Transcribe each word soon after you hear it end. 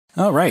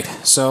All right,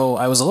 so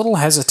I was a little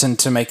hesitant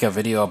to make a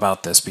video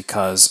about this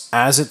because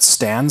as it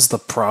stands, the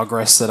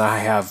progress that I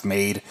have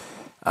made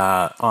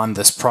on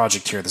this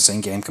project here, this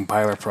in-game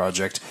compiler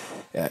project,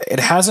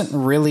 it hasn't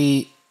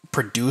really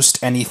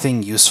produced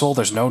anything useful.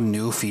 There's no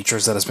new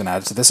features that has been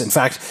added to this. In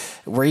fact,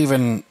 we're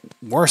even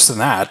worse than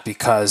that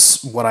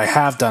because what I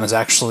have done is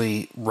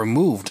actually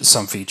removed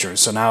some features.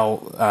 So now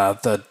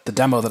the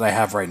demo that I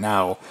have right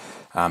now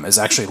is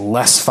actually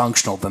less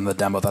functional than the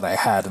demo that I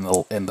had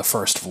in the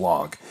first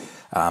vlog.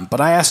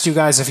 But I asked you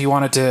guys if you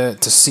wanted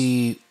to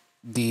see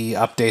the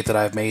update that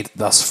I've made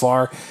thus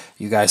far.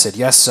 You guys said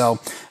yes, so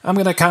I'm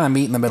going to kind of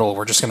meet in the middle.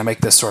 We're just going to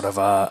make this sort of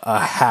a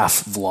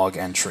half vlog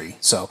entry.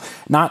 So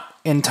not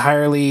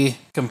entirely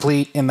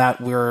complete in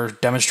that we're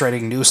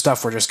demonstrating new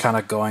stuff. We're just kind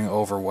of going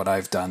over what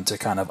I've done to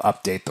kind of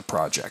update the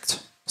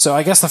project. So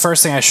I guess the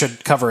first thing I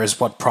should cover is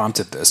what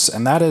prompted this,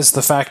 and that is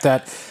the fact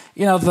that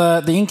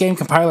the in-game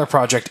compiler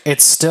project,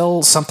 it's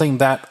still something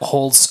that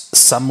holds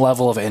some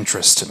level of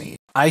interest to me.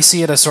 I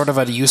see it as sort of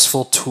a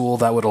useful tool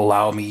that would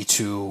allow me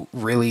to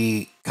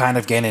really kind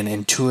of gain an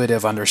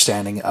intuitive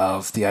understanding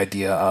of the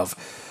idea of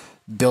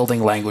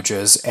building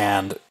languages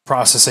and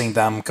processing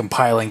them,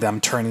 compiling them,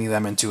 turning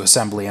them into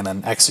assembly, and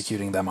then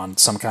executing them on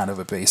some kind of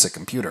a basic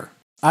computer.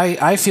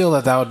 I feel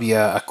that would be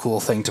a cool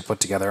thing to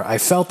put together. I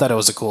felt that it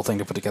was a cool thing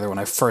to put together when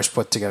I first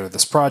put together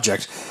this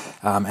project,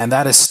 and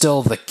that is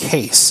still the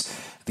case.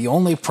 The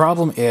only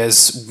problem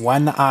is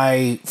when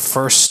I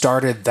first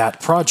started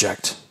that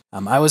project,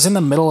 I was in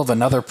the middle of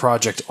another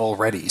project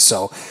already,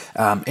 so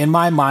in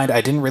my mind, I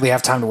didn't really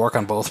have time to work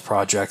on both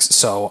projects,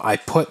 so I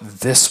put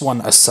this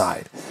one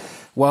aside.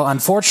 Well,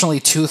 unfortunately,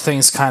 two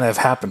things kind of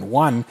happened.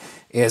 One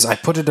is I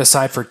put it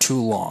aside for too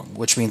long,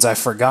 which means I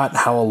forgot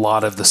how a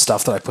lot of the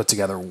stuff that I put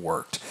together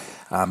worked.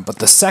 But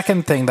the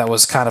second thing that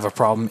was kind of a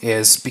problem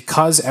is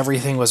because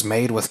everything was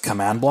made with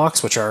command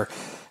blocks, which are,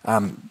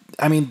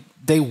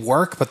 they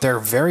work, but they're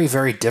very,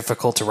 very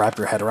difficult to wrap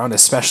your head around,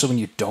 especially when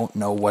you don't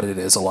know what it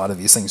is a lot of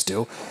these things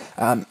do.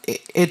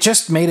 It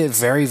just made it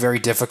very, very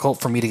difficult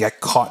for me to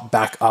get caught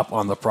back up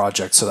on the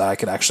project so that I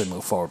could actually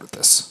move forward with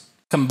this.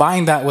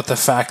 Combine that with the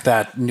fact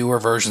that newer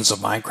versions of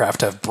Minecraft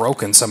have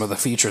broken some of the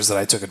features that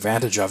I took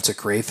advantage of to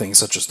create things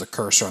such as the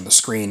cursor on the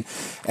screen,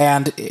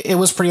 and it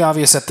was pretty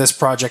obvious that this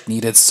project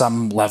needed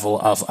some level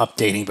of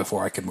updating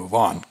before I could move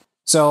on.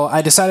 So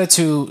I decided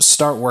to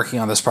start working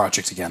on this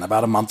project again.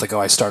 About a month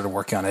ago, I started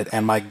working on it,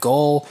 and my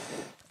goal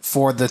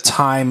for the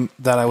time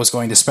that I was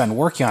going to spend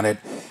working on it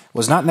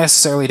was not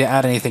necessarily to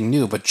add anything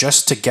new, but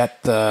just to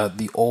get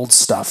the old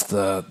stuff,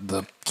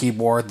 the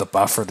keyboard, the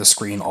buffer, the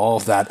screen, all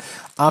of that,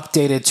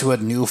 updated to a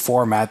new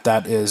format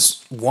that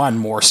is, one,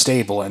 more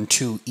stable, and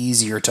two,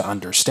 easier to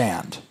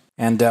understand.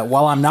 And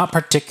while I'm not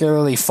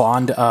particularly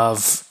fond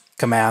of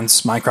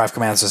commands, Minecraft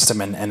command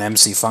system, and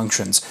MC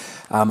functions,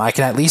 I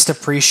can at least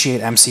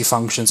appreciate MC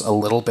functions a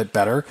little bit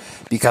better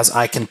because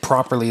I can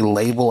properly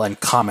label and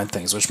comment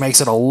things, which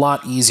makes it a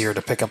lot easier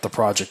to pick up the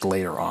project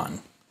later on.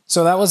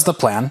 So that was the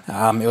plan.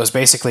 It was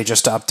basically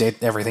just to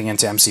update everything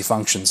into MC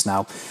functions.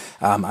 Now,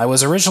 I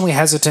was originally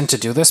hesitant to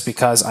do this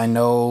because I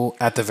know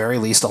at the very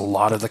least a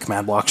lot of the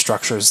command block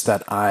structures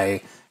that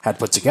I had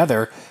put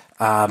together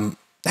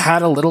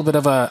had a little bit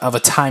of a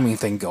timing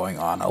thing going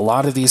on. A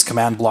lot of these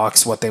command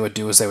blocks, what they would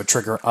do is they would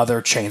trigger other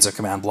chains of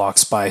command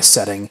blocks by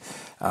setting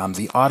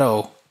the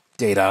auto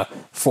data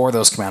for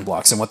those command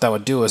blocks. And what that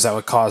would do is that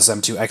would cause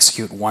them to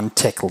execute one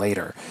tick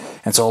later.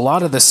 And so a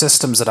lot of the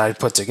systems that I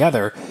put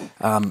together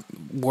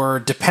were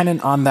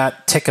dependent on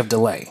that tick of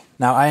delay.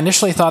 Now, I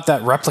initially thought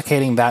that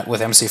replicating that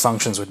with MC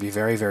functions would be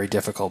very, very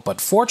difficult, but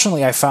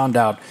fortunately I found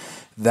out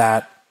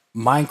that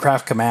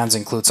Minecraft commands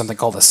include something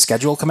called a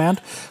schedule command,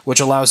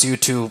 which allows you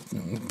to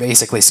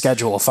basically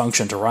schedule a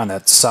function to run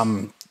at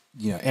some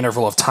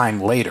interval of time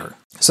later.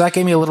 So that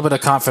gave me a little bit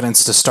of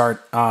confidence to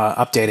start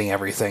updating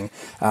everything.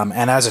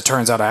 And as it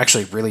turns out, I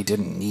actually really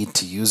didn't need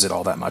to use it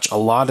all that much. A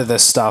lot of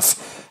this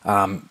stuff,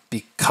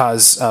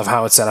 because of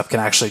how it's set up,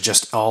 can actually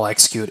just all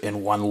execute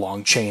in one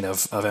long chain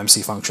of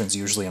MC functions,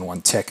 usually in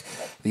one tick.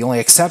 The only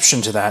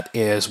exception to that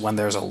is when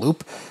there's a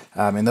loop.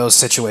 In those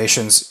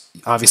situations,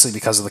 obviously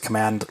because of the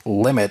command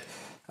limit,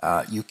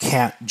 you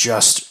can't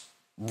just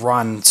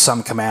run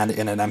some command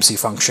in an MC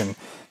function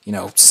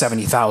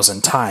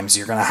 70,000 times.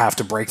 You're going to have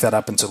to break that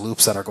up into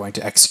loops that are going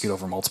to execute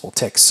over multiple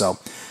ticks. So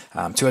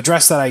to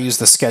address that, I used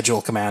the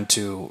schedule command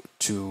to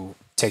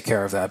take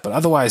care of that. But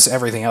otherwise,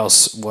 everything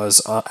else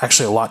was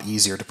actually a lot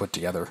easier to put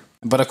together.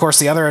 But of course,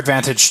 the other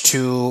advantage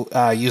to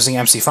using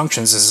MC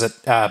functions is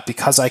that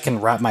because I can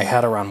wrap my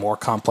head around more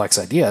complex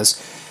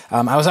ideas,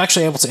 I was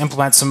actually able to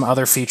implement some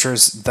other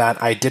features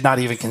that I did not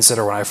even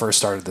consider when I first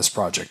started this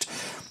project.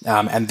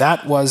 And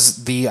that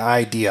was the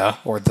idea,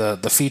 or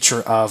the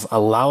feature of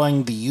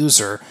allowing the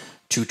user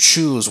to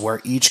choose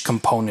where each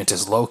component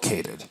is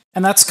located.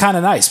 And that's kind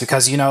of nice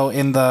because, in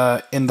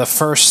the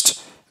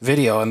first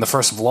video, in the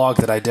first vlog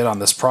that I did on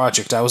this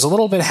project, I was a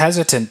little bit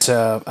hesitant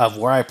of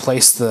where I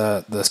placed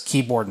the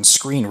keyboard and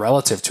screen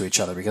relative to each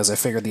other because I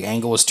figured the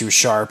angle was too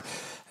sharp.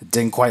 It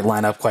didn't quite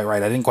line up quite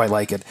right. I didn't quite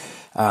like it.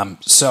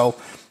 So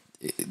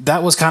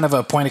that was kind of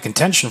a point of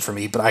contention for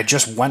me, but I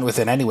just went with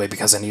it anyway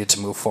because I needed to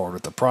move forward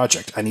with the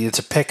project. I needed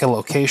to pick a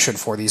location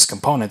for these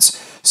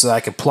components so that I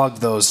could plug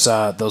those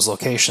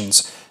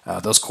locations,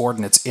 those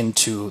coordinates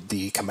into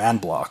the command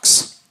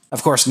blocks.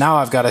 Of course, now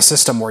I've got a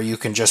system where you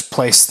can just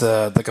place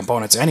the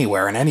components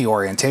anywhere in any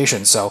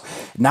orientation. So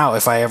now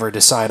if I ever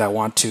decide I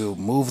want to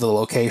move the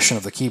location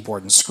of the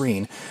keyboard and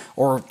screen,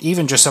 or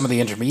even just some of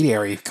the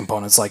intermediary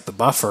components like the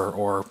buffer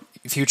or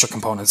future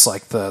components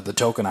like the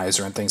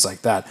tokenizer and things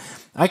like that,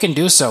 I can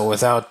do so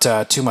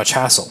without too much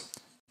hassle.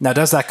 Now,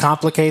 does that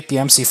complicate the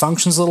MC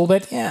functions a little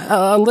bit?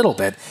 Yeah, a little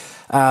bit.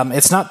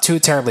 It's not too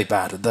terribly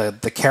bad.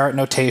 The caret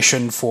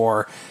notation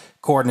for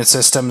coordinate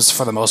systems,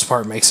 for the most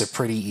part, makes it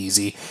pretty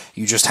easy.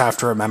 You just have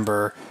to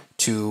remember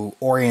to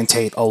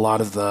orientate a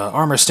lot of the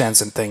armor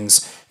stands and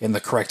things in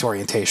the correct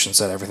orientations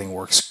so that everything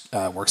works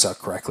out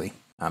correctly.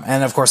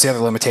 And of course, the other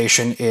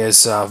limitation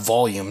is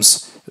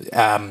volumes.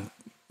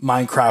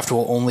 Minecraft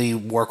will only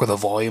work with a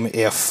volume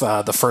if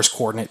the first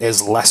coordinate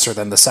is lesser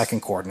than the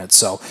second coordinate.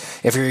 So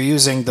if you're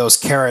using those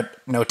caret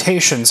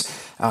notations,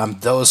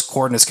 those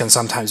coordinates can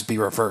sometimes be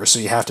reversed, so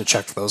you have to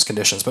check for those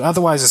conditions. But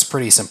otherwise, it's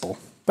pretty simple.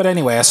 But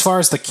anyway, as far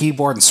as the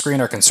keyboard and screen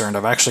are concerned,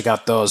 I've actually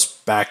got those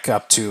back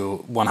up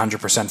to 100%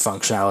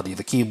 functionality.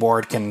 The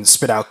keyboard can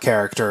spit out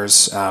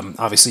characters.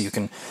 Obviously, you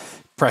can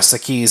press the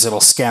keys,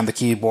 it'll scan the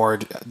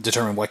keyboard,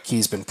 determine what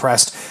key's been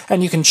pressed,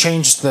 and you can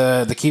change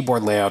the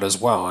keyboard layout as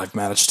well. I've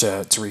managed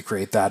to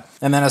recreate that.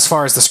 And then as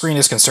far as the screen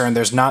is concerned,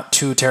 there's not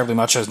too terribly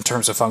much in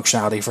terms of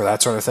functionality for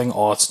that sort of thing.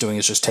 All it's doing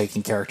is just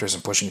taking characters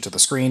and pushing it to the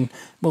screen,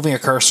 moving a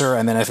cursor,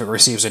 and then if it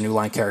receives a new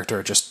line character,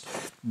 it just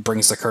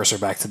brings the cursor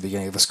back to the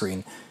beginning of the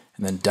screen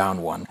and then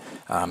down one.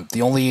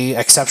 The only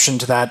exception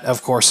to that,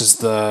 of course,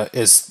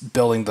 is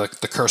building the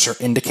cursor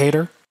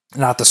indicator,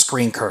 not the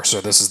screen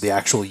cursor. This is the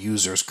actual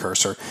user's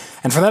cursor.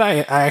 And for that, I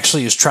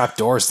actually use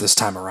trapdoors this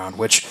time around,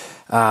 which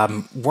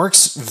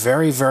works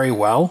very, very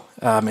well.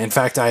 In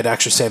fact, I'd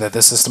actually say that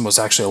this system was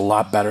actually a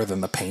lot better than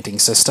the painting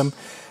system.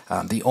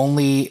 The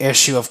only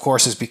issue, of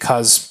course, is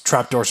because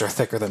trapdoors are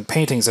thicker than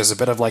paintings, there's a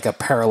bit of like a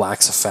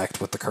parallax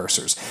effect with the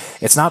cursors.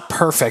 It's not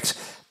perfect,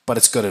 but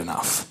it's good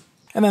enough.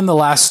 And then the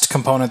last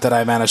component that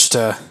I managed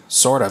to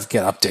sort of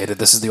get updated,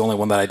 this is the only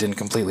one that I didn't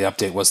completely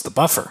update, was the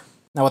buffer.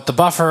 Now with the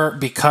buffer,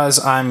 because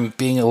I'm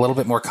being a little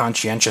bit more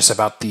conscientious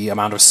about the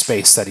amount of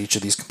space that each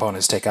of these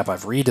components take up,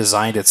 I've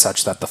redesigned it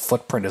such that the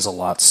footprint is a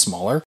lot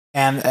smaller.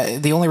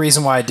 And the only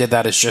reason why I did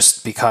that is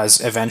just because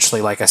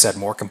eventually, like I said,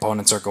 more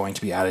components are going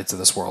to be added to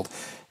this world.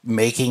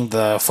 Making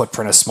the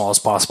footprint as small as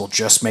possible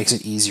just makes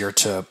it easier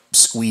to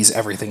squeeze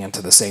everything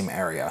into the same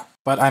area.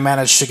 But I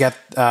managed to get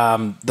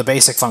the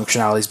basic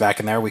functionalities back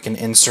in there. We can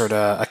insert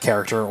a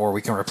character, or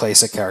we can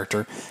replace a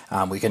character.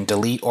 We can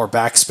delete or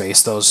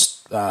backspace.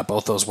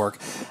 Both those work.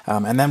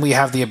 And then we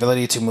have the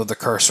ability to move the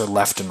cursor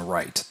left and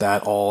right.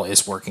 That all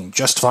is working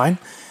just fine.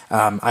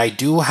 I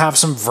do have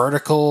some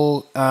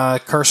vertical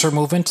cursor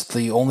movement.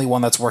 The only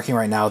one that's working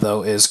right now,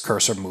 though, is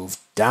cursor move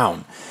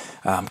down.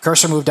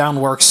 Cursor move down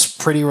works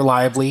pretty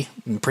reliably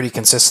and pretty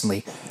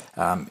consistently.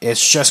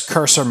 It's just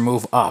cursor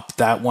move up.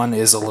 That one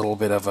is a little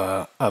bit of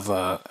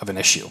an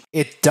issue.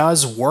 It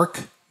does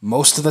work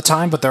most of the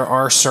time, but there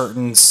are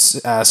certain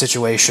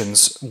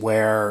situations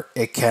where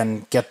it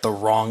can get the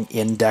wrong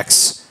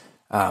index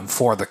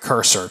for the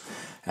cursor.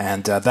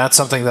 And that's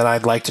something that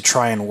I'd like to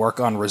try and work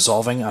on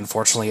resolving.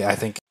 Unfortunately, I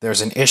think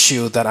there's an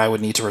issue that I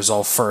would need to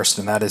resolve first,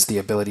 and that is the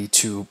ability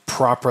to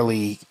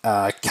properly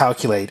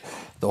calculate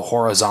the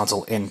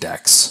horizontal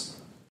index.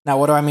 Now,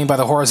 what do I mean by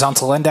the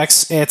horizontal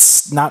index?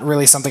 It's not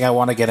really something I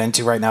want to get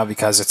into right now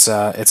because it's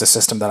a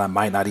system that I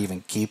might not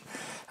even keep.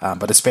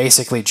 But it's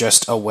basically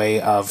just a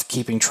way of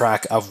keeping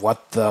track of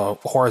what the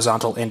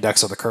horizontal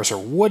index of the cursor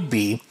would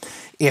be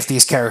if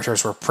these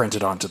characters were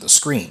printed onto the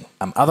screen.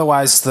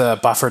 Otherwise, the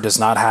buffer does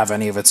not have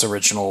any of its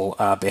original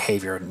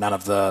behavior. None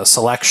of the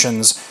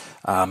selections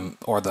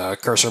or the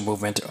cursor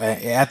movement.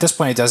 At this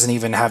point, it doesn't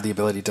even have the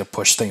ability to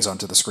push things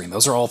onto the screen.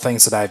 Those are all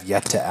things that I've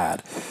yet to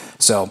add.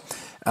 So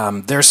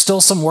there's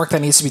still some work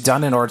that needs to be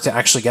done in order to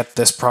actually get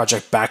this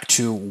project back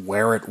to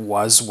where it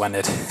was when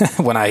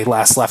I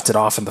last left it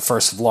off in the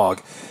first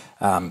vlog.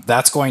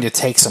 That's going to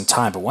take some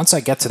time, but once I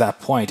get to that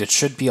point, it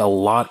should be a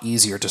lot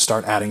easier to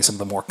start adding some of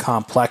the more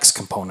complex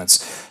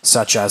components,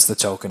 such as the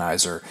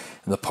tokenizer,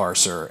 the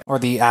parser, or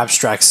the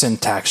abstract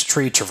syntax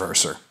tree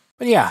traverser.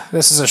 But yeah,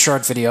 this is a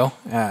short video.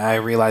 I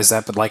realize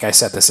that, but like I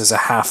said, this is a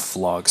half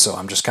vlog, so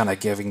I'm just kind of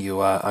giving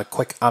you a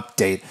quick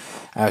update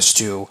as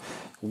to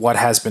what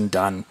has been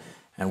done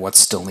and what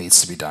still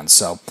needs to be done.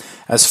 So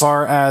as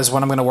far as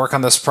when I'm going to work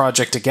on this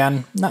project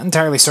again, not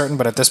entirely certain,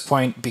 but at this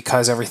point,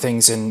 because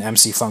everything's in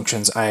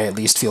mcfunctions, I at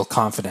least feel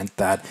confident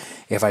that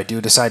if I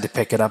do decide to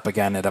pick it up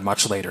again at a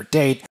much later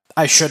date,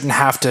 I shouldn't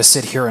have to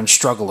sit here and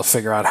struggle to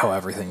figure out how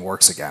everything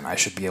works again. I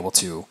should be able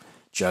to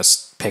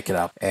just pick it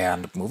up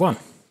and move on.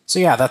 So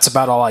yeah, that's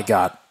about all I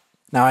got.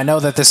 Now, I know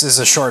that this is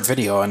a short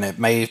video and it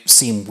may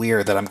seem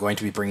weird that I'm going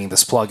to be bringing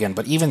this plugin,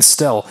 but even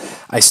still,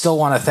 I still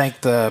want to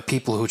thank the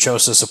people who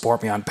chose to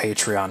support me on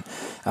Patreon.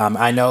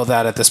 I know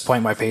that at this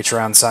point my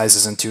Patreon size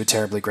isn't too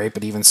terribly great,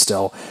 but even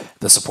still,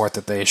 the support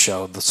that they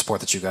show, the support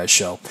that you guys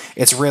show,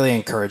 it's really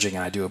encouraging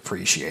and I do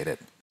appreciate it.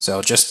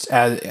 So just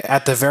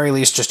at the very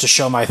least, just to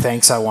show my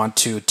thanks, I want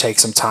to take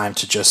some time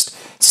to just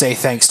say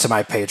thanks to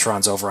my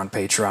patrons over on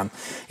Patreon.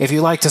 If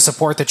you'd like to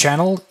support the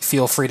channel,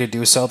 feel free to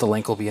do so. The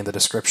link will be in the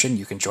description.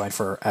 You can join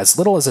for as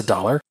little as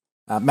 $1.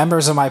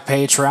 Members of my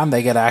Patreon,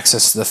 they get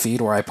access to the feed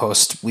where I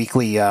post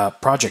weekly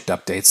project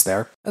updates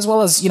there, as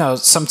well as,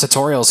 some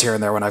tutorials here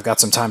and there when I've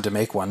got some time to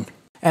make one.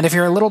 And if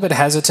you're a little bit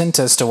hesitant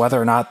as to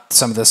whether or not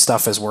some of this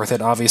stuff is worth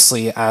it,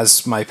 obviously,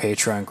 as my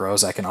Patreon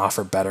grows, I can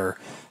offer better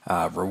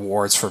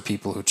rewards for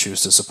people who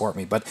choose to support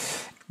me. But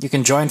you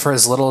can join for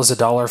as little as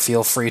 $1.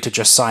 Feel free to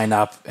just sign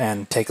up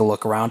and take a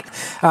look around.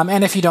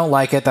 And if you don't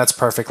like it, that's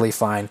perfectly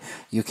fine.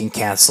 You can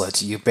cancel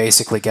it. You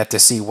basically get to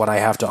see what I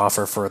have to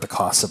offer for the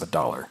cost of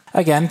 $1.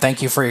 Again,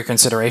 thank you for your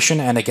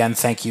consideration. And again,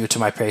 thank you to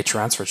my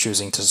patrons for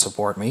choosing to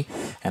support me.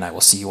 And I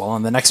will see you all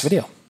in the next video.